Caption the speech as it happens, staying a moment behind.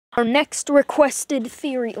Our next requested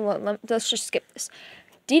theory, let's just skip this.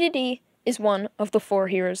 Dedede is one of the 4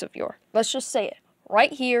 heroes of yore. Let's just say it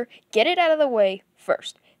right here, get it out of the way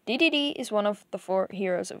first. Dedede is one of the 4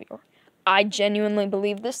 heroes of yore. I genuinely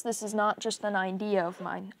believe this. This is not just an idea of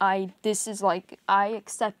mine. I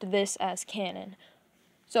accept this as canon.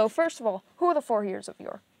 So first of all, who are the 4 heroes of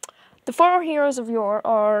yore? The 4 heroes of yore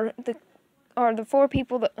are the 4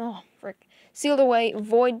 people that sealed away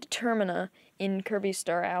Void Determina in Kirby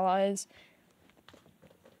Star Allies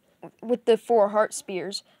with the 4 heart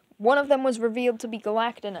spears. One of them was revealed to be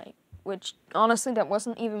Galactonite, which honestly that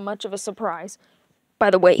wasn't even much of a surprise.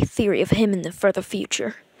 By the way, theory of him in the further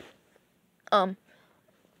future.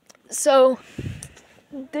 So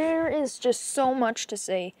there is just so much to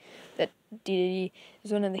say that dedede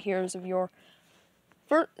is one of the heroes of yore.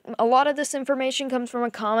 A lot of this information comes from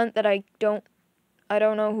a comment that I don't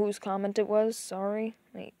know whose comment it was. Sorry.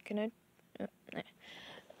 Wait,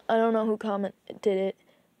 I don't know who commented it,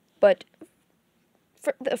 but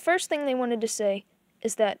the first thing they wanted to say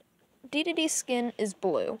is that dedede's skin is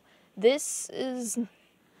blue. This is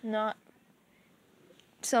not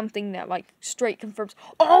something that straight confirms,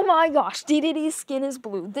 oh my gosh, dedede's skin is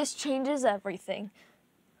blue. This changes everything.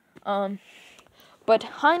 But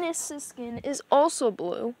Highness's skin is also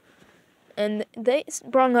blue. And they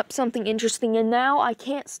brung up something interesting, and now I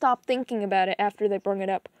can't stop thinking about it after they brung it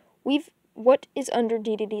up. What is under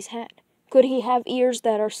dedede's hat? Could he have ears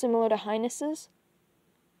that are similar to Highness's?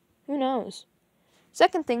 Who knows?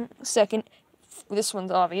 Second, this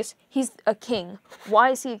one's obvious. He's a king.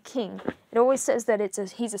 Why is he a king? It always says that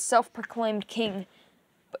he's a self-proclaimed king,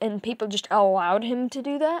 and people just allowed him to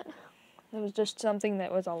do that. It was just something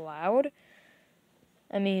that was allowed.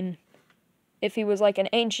 I mean, if he was like an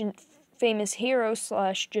ancient famous hero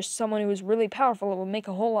 / just someone who was really powerful, it would make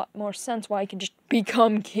a whole lot more sense why he could just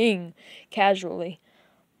become king casually.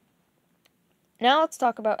 Now let's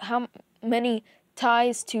talk about how many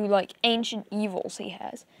ties to ancient evils he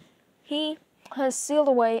has. He has sealed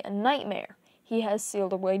away a nightmare. He has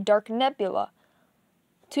sealed away Dark Nebula.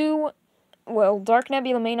 Dark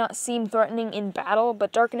Nebula may not seem threatening in battle,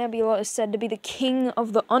 but Dark Nebula is said to be the king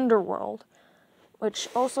of the underworld, which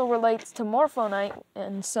also relates to Morphonite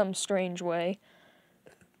in some strange way.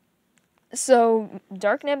 So,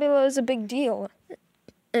 Dark Nebula is a big deal,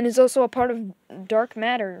 and is also a part of dark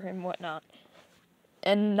matter and whatnot.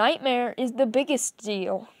 And Nightmare is the biggest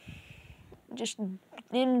deal, just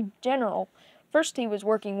in general. First, he was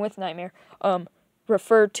working with Nightmare.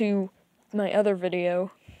 Refer to my other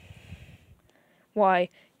video, why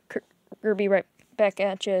Kirby right back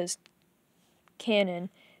at you is canon,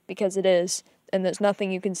 because it is. And there's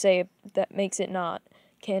nothing you can say that makes it not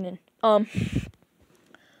canon. So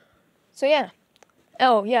yeah.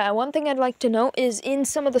 Oh, yeah, one thing I'd like to note is in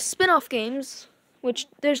some of the spin-off games, which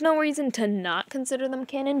there's no reason to not consider them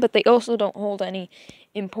canon, but they also don't hold any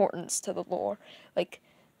importance to the lore. Like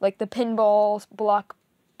the pinball, block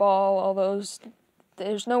ball, all those,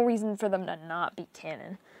 there's no reason for them to not be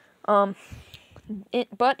canon.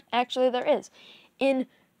 But actually there is. In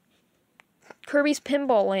Kirby's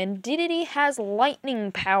Pinball Land, dedede has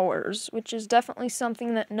lightning powers, which is definitely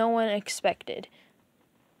something that no one expected.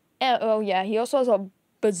 Oh yeah, he also has a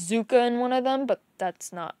bazooka in one of them, but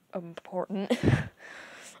that's not important.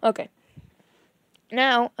 Okay.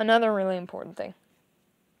 Now, another really important thing.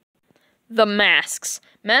 The masks.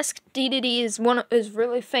 Masked dedede is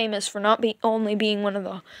really famous for not only being one of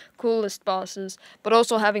the coolest bosses, but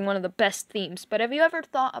also having one of the best themes. But have you ever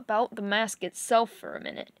thought about the mask itself for a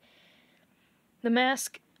minute? The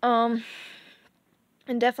mask, and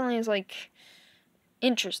definitely is,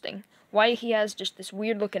 interesting. Why he has just this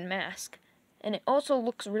weird-looking mask. And it also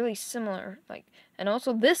looks really similar, and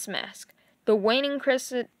also this mask. The waning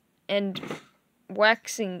crescent and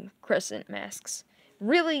waxing crescent masks.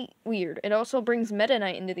 Really weird. It also brings Meta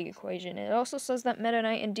Knight into the equation. It also says that Meta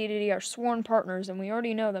Knight and dedede are sworn partners, and we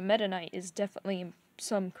already know that Meta Knight is definitely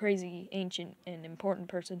some crazy, ancient, and important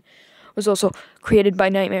person. Was also created by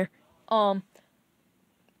Nightmare. But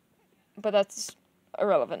that's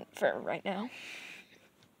irrelevant for right now.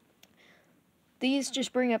 These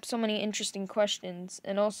just bring up so many interesting questions,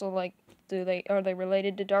 and also, are they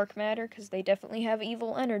related to dark matter? Because they definitely have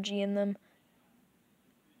evil energy in them.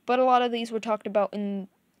 But a lot of these were talked about in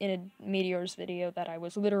a Meteors video that I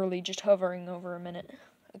was literally just hovering over a minute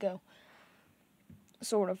ago.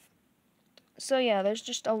 Sort of. So yeah, there's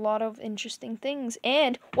just a lot of interesting things.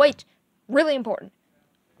 And, wait! Really important.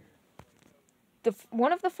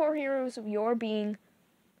 One of the 4 heroes of yore being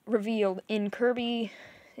revealed in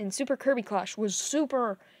Super Kirby Clash was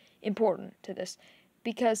super important to this.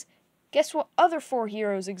 Because guess what other 4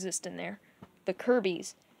 heroes exist in there? The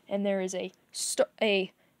Kirbys. and there is a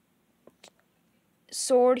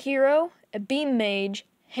sword hero, a beam mage,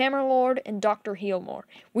 hammer lord, and Dr. Healmore.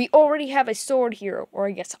 We already have a sword hero, or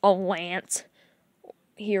I guess a lance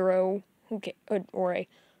hero, or a,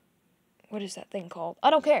 what is that thing called? I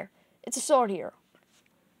don't care. It's a sword hero.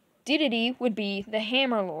 Dedede would be the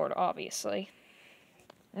hammer lord, obviously.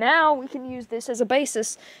 Now we can use this as a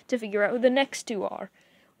basis to figure out who the next two are.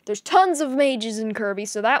 There's tons of mages in Kirby,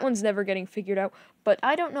 so that one's never getting figured out, but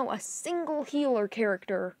I don't know a single healer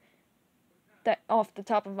character that off the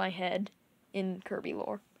top of my head in Kirby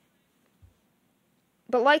lore.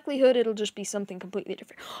 But likelihood it'll just be something completely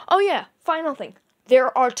different. Oh yeah, final thing.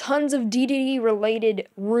 There are tons of dedede related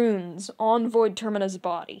runes on Void Termina's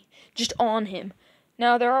body. Just on him.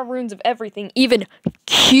 Now there are runes of everything, even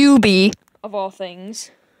Kirby of all things,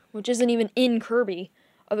 which isn't even in Kirby,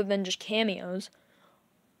 other than just cameos.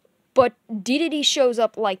 But dedede shows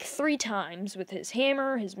up like 3 times with his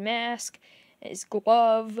hammer, his mask, his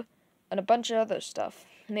glove, and a bunch of other stuff.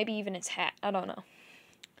 Maybe even his hat, I don't know.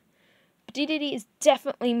 But dedede is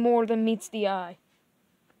definitely more than meets the eye.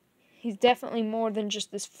 He's definitely more than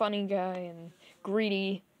just this funny guy and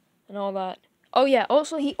greedy and all that. Oh yeah,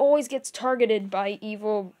 also he always gets targeted by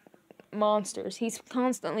evil monsters. He's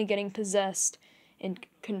constantly getting possessed and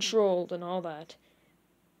controlled and all that.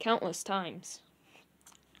 Countless times.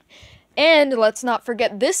 And let's not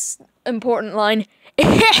forget this important line.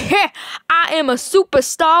 I am a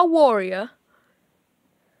superstar warrior.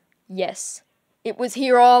 Yes, it was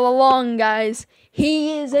here all along, guys.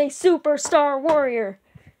 He is a superstar warrior.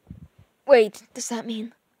 Wait, does that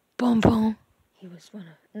mean boom boom? He was one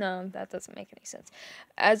of... No, that doesn't make any sense.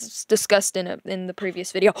 As discussed in the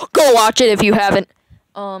previous video, go watch it if you haven't.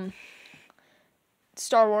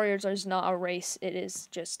 Star Warriors is not a race. It is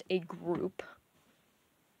just a group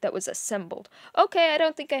that was assembled. Okay, I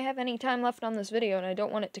don't think I have any time left on this video, and I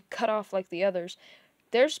don't want it to cut off like the others.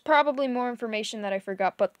 There's probably more information that I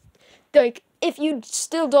forgot, but like, if you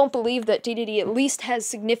still don't believe that dedede at least has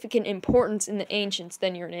significant importance in the ancients,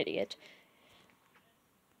 then you're an idiot.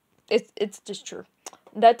 It's just true.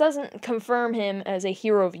 That doesn't confirm him as a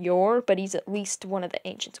hero of yore, but he's at least one of the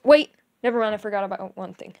ancients. Wait, never mind, I forgot about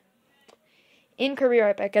one thing. In Kirby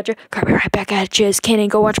Right Back At You, Kirby Right Back At You is canon,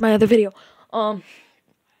 go watch my other video.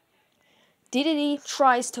 Dedede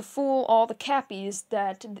tries to fool all the Cappies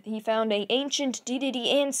that he found an ancient dedede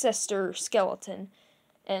ancestor skeleton.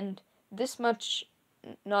 And this much,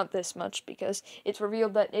 not this much, because it's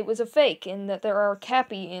revealed that it was a fake, and that there are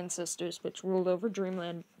Cappy ancestors which ruled over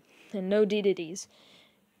Dreamland, and no dededes.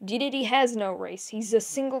 Dedede has no race. He's a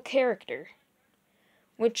single character.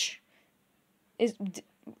 Which is...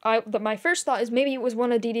 my first thought is maybe it was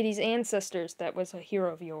one of dedede's ancestors that was a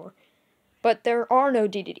hero of yore. But there are no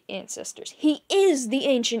dedede ancestors. He is the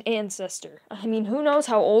ancient ancestor. I mean, who knows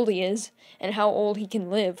how old he is, and how old he can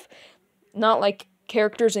live. Not like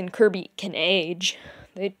characters in Kirby can age.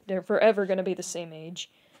 They're forever going to be the same age.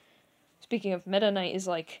 Speaking of, Meta Knight is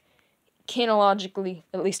like, canonically,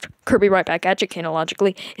 at least Kirby Right Back At You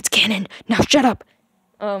canonically, it's canon. Now shut up.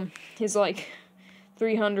 He's like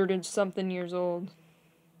 300 and something years old.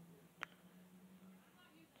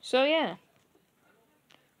 So yeah.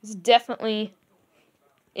 He's definitely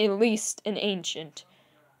at least an ancient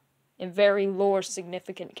and very lore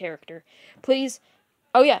significant character. Please,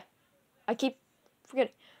 oh yeah, I keep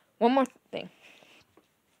forgetting. One more thing.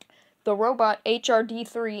 The robot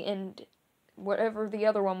HRD3 and whatever the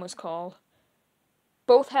other one was called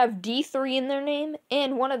both have D3 in their name,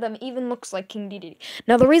 and one of them even looks like King Dedede.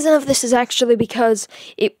 Now the reason of this is actually because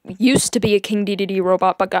it used to be a King Dedede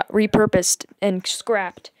robot but got repurposed and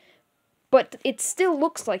scrapped. But it still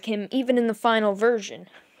looks like him, even in the final version.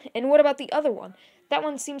 And what about the other one? That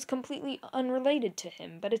one seems completely unrelated to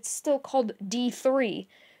him, but it's still called D3.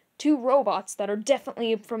 2 robots that are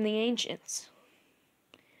definitely from the ancients.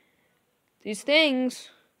 These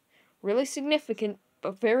things, really significant,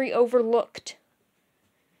 but very overlooked.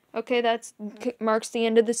 Okay, that marks the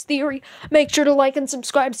end of this theory. Make sure to like and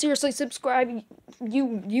subscribe. Seriously, subscribe.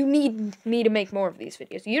 You need me to make more of these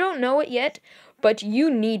videos. You don't know it yet, but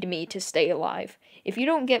you need me to stay alive. If you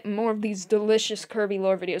don't get more of these delicious Kirby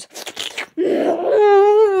lore videos,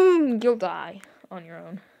 you'll die on your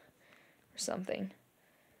own. Or something.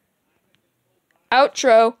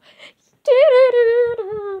 Outro.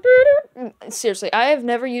 Seriously, I have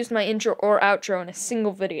never used my intro or outro in a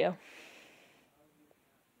single video.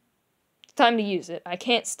 It's time to use it. I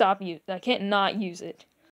can't I can't not use it.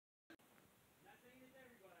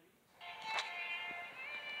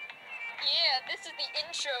 Yeah, this is the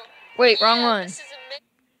intro. Wait, wrong one.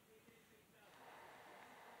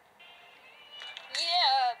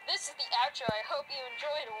 Yeah, this is the outro. I hope you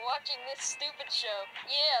enjoyed watching this stupid show.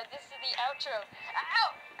 Yeah, this is the outro.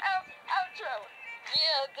 Outro.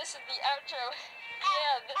 Yeah, this is the outro.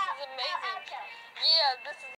 Yeah, this is amazing. Yeah, this is